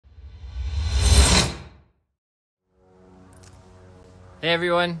Hey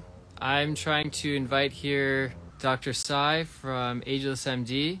everyone, I'm trying to invite here Dr. Tsay from Ageless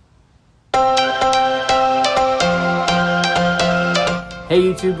MD. Hey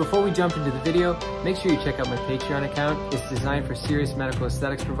YouTube, before we jump into the video, make sure you check out my Patreon account. It's designed for serious medical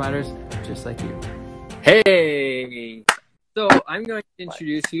aesthetics providers just like you. Hey! So I'm going to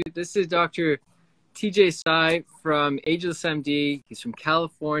introduce you. This is Dr. Tsay from Ageless MD. He's from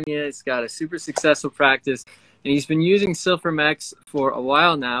California. He's got a super successful practice. And he's been using Sylfirm X for a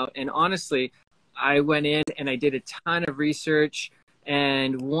while now. And honestly, I went in and I did a ton of research.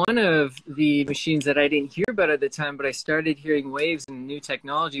 And one of the machines that I didn't hear about at the time, but I started hearing waves and new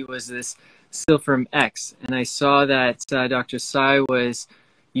technology, was this Sylfirm X. And I saw that Dr. Tsay was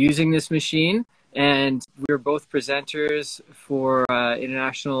using this machine. And we were both presenters for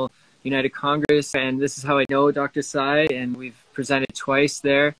International United Congress. And this is how I know Dr. Tsay. And we've presented twice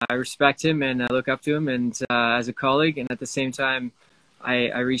there. I respect him and I look up to him and as a colleague, and at the same time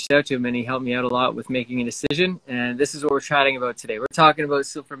I reached out to him and he helped me out a lot with making a decision, and this is what we're chatting about today. We're talking about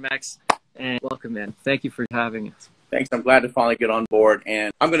Sylfirm X, and welcome, man. Thank you for having us. Thanks. I'm glad to finally get on board,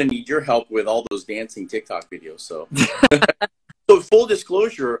 and I'm going to need your help with all those dancing TikTok videos. So full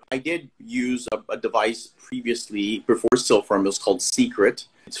disclosure, I did use a device previously before Sylfirm. It was called Secret.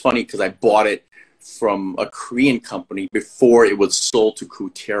 It's funny because I bought it from a Korean company before it was sold to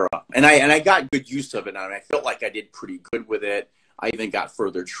Kutera. And I got good use of it, and I felt like I did pretty good with it. I even got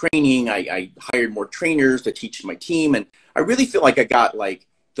further training. I hired more trainers to teach my team, and I really feel like I got like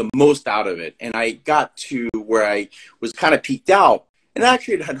the most out of it. And I got to where I was kind of peaked out, and I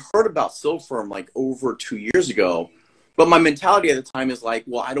actually had heard about Sylfirm like over 2 years ago. But my mentality at the time is like,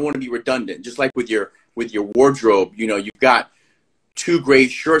 well, I don't want to be redundant. Just like with your wardrobe, you know, you've got 2 gray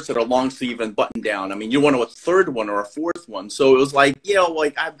shirts that are long sleeve and button down. I mean, you want a third one or a fourth one. So it was like, you know,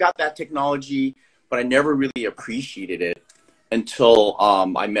 like I've got that technology, but I never really appreciated it until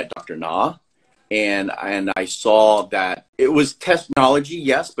I met Dr. Na, and I saw that it was technology,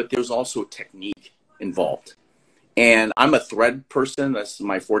 yes, but there's also technique involved. And I'm a thread person. That's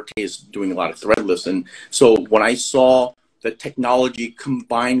my forte, is doing a lot of threadless. And so when I saw the technology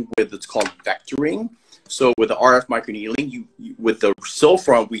combined with, it's called vectoring. So with the RF microneedling, with the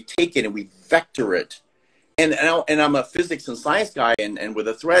Sylfirm, we take it and we vector it. And I'm a physics and science guy, and with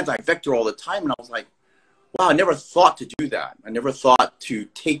the threads, I vector all the time. And I was like, wow, I never thought to do that. I never thought to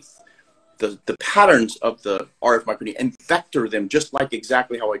take the patterns of the RF microneedling and vector them just like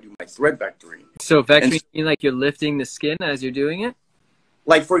exactly how I do my thread vectoring. So vectoring, you mean like you're lifting the skin as you're doing it?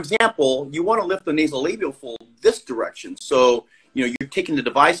 Like, for example, you want to lift the nasolabial fold this direction. So, you know, you're taking the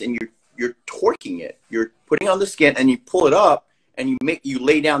device and you're torquing it. You're putting on the skin and you pull it up and you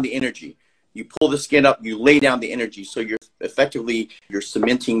lay down the energy. You pull the skin up, you lay down the energy. So you're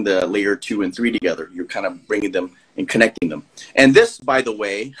cementing the layer 2 and 3 together. You're kind of bringing them and connecting them. And this, by the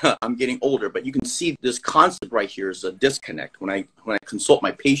way, I'm getting older, but you can see this concept right here is a disconnect. When I consult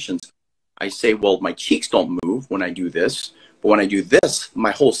my patients, I say, well, my cheeks don't move when I do this, but when I do this,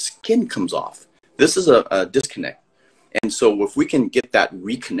 my whole skin comes off. This is a disconnect. And so if we can get that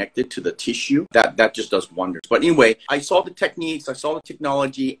reconnected to the tissue, that just does wonders. But anyway, I saw the techniques, I saw the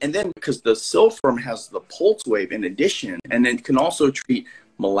technology, and then because the Sylfirm has the pulse wave in addition, and then can also treat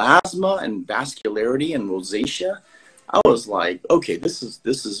melasma and vascularity and rosacea, I was like, okay, this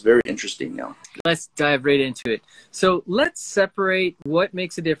is very interesting now. Let's dive right into it. So let's separate what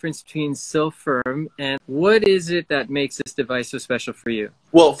makes a difference between Sylfirm and what is it that makes this device so special for you?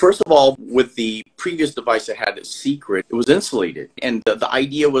 Well, first of all, with the previous device I had, Secret, it was insulated. And the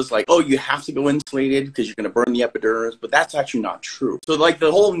idea was like, oh, you have to go insulated because you're going to burn the epidermis, but that's actually not true. So like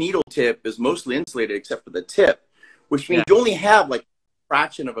the whole needle tip is mostly insulated except for the tip, which means you only have like a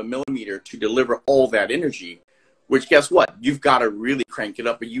fraction of a millimeter to deliver all that energy. Which, guess what? You've got to really crank it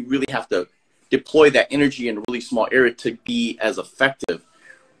up, but you really have to deploy that energy in a really small area to be as effective.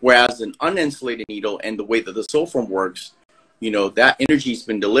 Whereas an uninsulated needle and the way that the Sylfirm works, you know, that energy has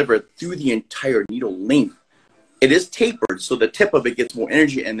been delivered through the entire needle length. It is tapered, so the tip of it gets more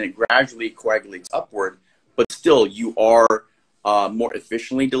energy and then gradually coagulates upward. But still, you are more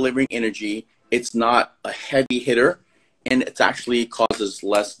efficiently delivering energy. It's not a heavy hitter, and it actually causes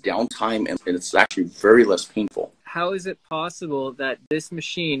less downtime, and it's actually very less painful. How is it possible that this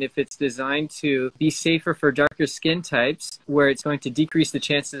machine, if it's designed to be safer for darker skin types, where it's going to decrease the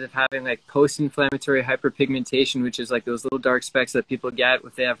chances of having like post-inflammatory hyperpigmentation, which is like those little dark specks that people get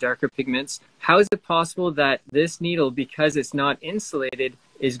if they have darker pigments, how is it possible that this needle, because it's not insulated,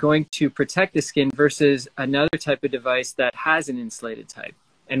 is going to protect the skin versus another type of device that has an insulated type?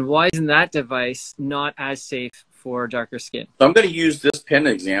 And why isn't that device not as safe for darker skin? So I'm going to use this pen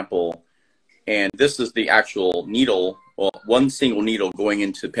example. And this is the actual needle well, one single needle going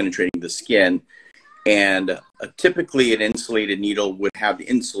into penetrating the skin. And typically an insulated needle would have the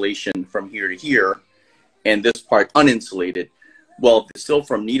insulation from here to here, and this part uninsulated. Well, the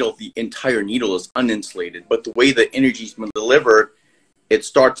Sylfirm needle, the entire needle is uninsulated, but the way the energy is delivered, it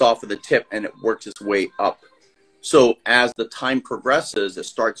starts off at the tip and it works its way up. So as the time progresses, it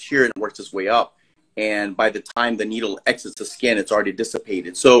starts here and it works its way up. And by the time the needle exits the skin, it's already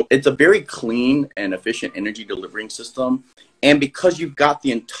dissipated. So it's a very clean and efficient energy delivering system. And because you've got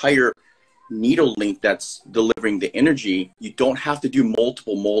the entire needle length that's delivering the energy, you don't have to do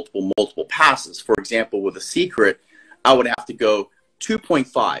multiple passes. For example, with a secret, I would have to go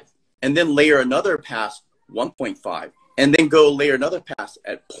 2.5 and then layer another pass 1.5 and then go layer another pass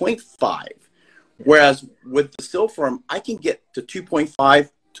at 0.5. Whereas with the Sylfirm, I can get to 2.5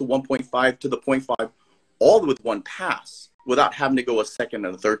 to 1.5 to the 0.5 all with one pass without having to go a second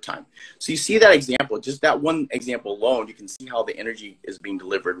and a third time. So you see that example, just that one example alone, you can see how the energy is being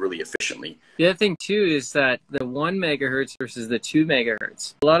delivered really efficiently. The other thing too is that the 1 megahertz versus the 2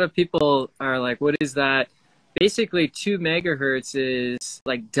 megahertz. A lot of people are like, what is that? Basically 2 megahertz is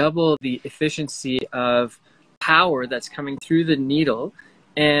like double the efficiency of power that's coming through the needle,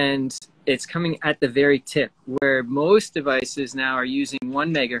 and it's coming at the very tip, where most devices now are using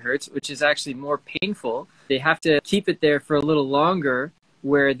 1 megahertz, which is actually more painful. They have to keep it there for a little longer,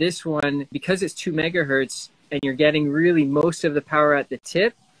 where this one, because it's 2 megahertz and you're getting really most of the power at the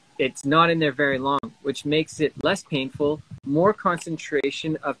tip, it's not in there very long, which makes it less painful, more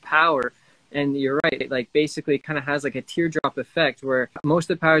concentration of power. And you're right, it like basically kind of has like a teardrop effect, where most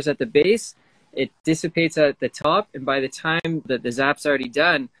of the power is at the base, it dissipates at the top, and by the time that the zap's already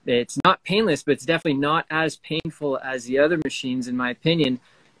done, it's not painless, but it's definitely not as painful as the other machines, in my opinion,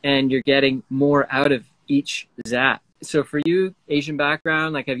 and you're getting more out of each zap. So for you, Asian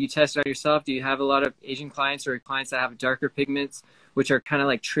background, like have you tested out yourself? Do you have a lot of Asian clients or clients that have darker pigments, which are kind of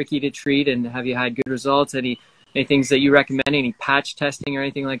like tricky to treat, and have you had good results? Any things that you recommend, any patch testing or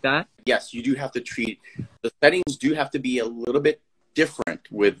anything like that? Yes, you do have to treat. The settings do have to be a little bit different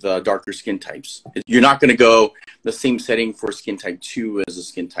with darker skin types. You're not going to go the same setting for skin type 2 as a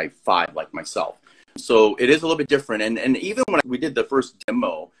skin type 5 like myself. So it is a little bit different. And even when we did the first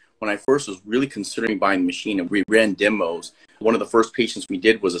demo, when I first was really considering buying the machine and we ran demos, one of the first patients we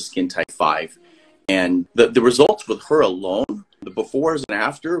did was a skin type 5. And the results with her alone, the befores and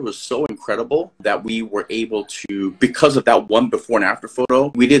after, was so incredible that we were able to, because of that one before and after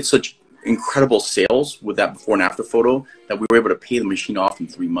photo, we did such incredible sales with that before and after photo that we were able to pay the machine off in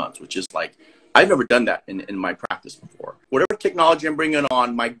 3 months, which is like, I've never done that in my practice before. Whatever technology I'm bringing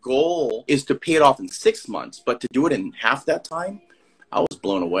on, my goal is to pay it off in 6 months, but to do it in half that time, I was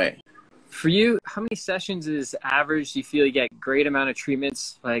blown away. For you, how many sessions is average? Do you feel you get great amount of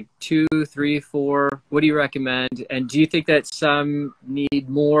treatments, like 2, 3, 4? What do you recommend? And do you think that some need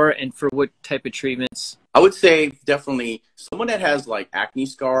more, and for what type of treatments? I would say definitely someone that has like acne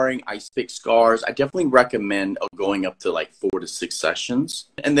scarring, ice pick scars, I definitely recommend going up to like 4 to 6 sessions.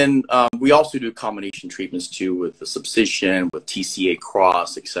 And then we also do combination treatments too, with the subcision, with TCA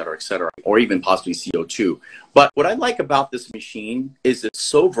cross, et cetera, or even possibly CO2. But what I like about this machine is it's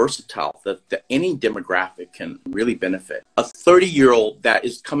so versatile that any demographic can really benefit. A 30-year-old that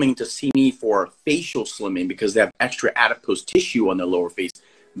is coming to see me for facial slimming because they have extra adipose tissue on their lower face,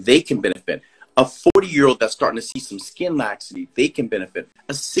 they can benefit. A 40-year-old that's starting to see some skin laxity, they can benefit.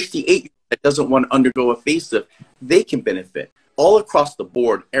 A 68-year-old that doesn't want to undergo a facelift, they can benefit. All across the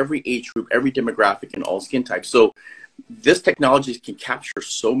board, every age group, every demographic, and all skin types. So this technology can capture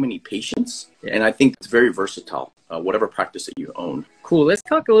so many patients, and I think it's very versatile, whatever practice that you own. Cool. Let's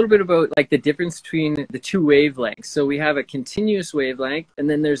talk a little bit about like the difference between the 2 wavelengths. So we have a continuous wavelength, and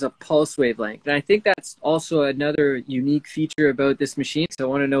then there's a pulse wavelength. And I think that's also another unique feature about this machine. So I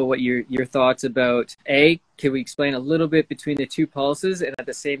want to know what your thoughts about, can we explain a little bit between the 2 pulses, and at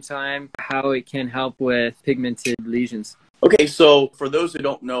the same time, how it can help with pigmented lesions? Okay, so for those who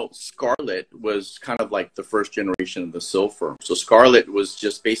don't know, Scarlet was kind of like the first generation of the Sylfirm. So Scarlet was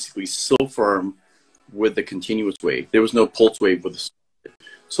just basically Sylfirm with the continuous wave. There was no pulse wave with the Scarlet.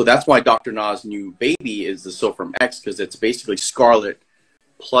 So that's why Dr. Na's new baby is the Sylfirm X, because it's basically Scarlet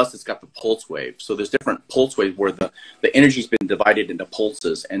plus it's got the pulse wave. So there's different pulse waves where the energy's been divided into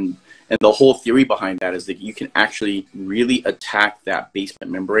pulses. And the whole theory behind that is that you can actually really attack that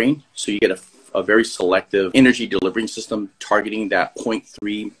basement membrane. So you get a very selective energy delivering system targeting that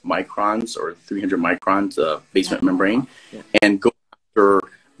 0.3 microns or 300 microns basement membrane, and go after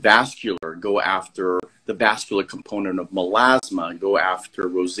vascular, go after the vascular component of melasma, go after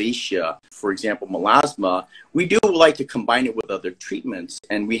rosacea. For example, melasma, we do like to combine it with other treatments,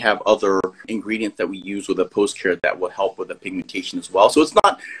 and we have other ingredients that we use with a post-care that will help with the pigmentation as well. So it's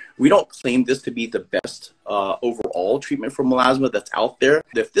not, we don't claim this to be the best overall treatment for melasma that's out there.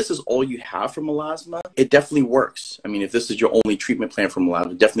 If this is all you have for melasma, it definitely works. I mean, if this is your only treatment plan for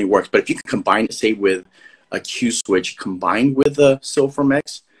melasma, it definitely works. But if you can combine it, say, with a Q switch combined with a Sylfirm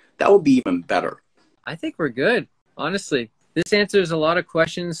X, that would be even better. I think we're good, honestly. This answers a lot of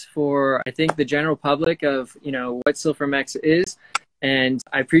questions for, I think, the general public of, you know, what Sylfirm X is. And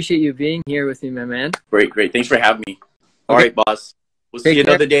I appreciate you being here with me, my man. Great, great. Thanks for having me. All right, boss. We'll see you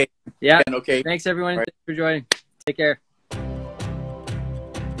another day. Yeah. Okay. Thanks, everyone. Thanks for joining. Take care.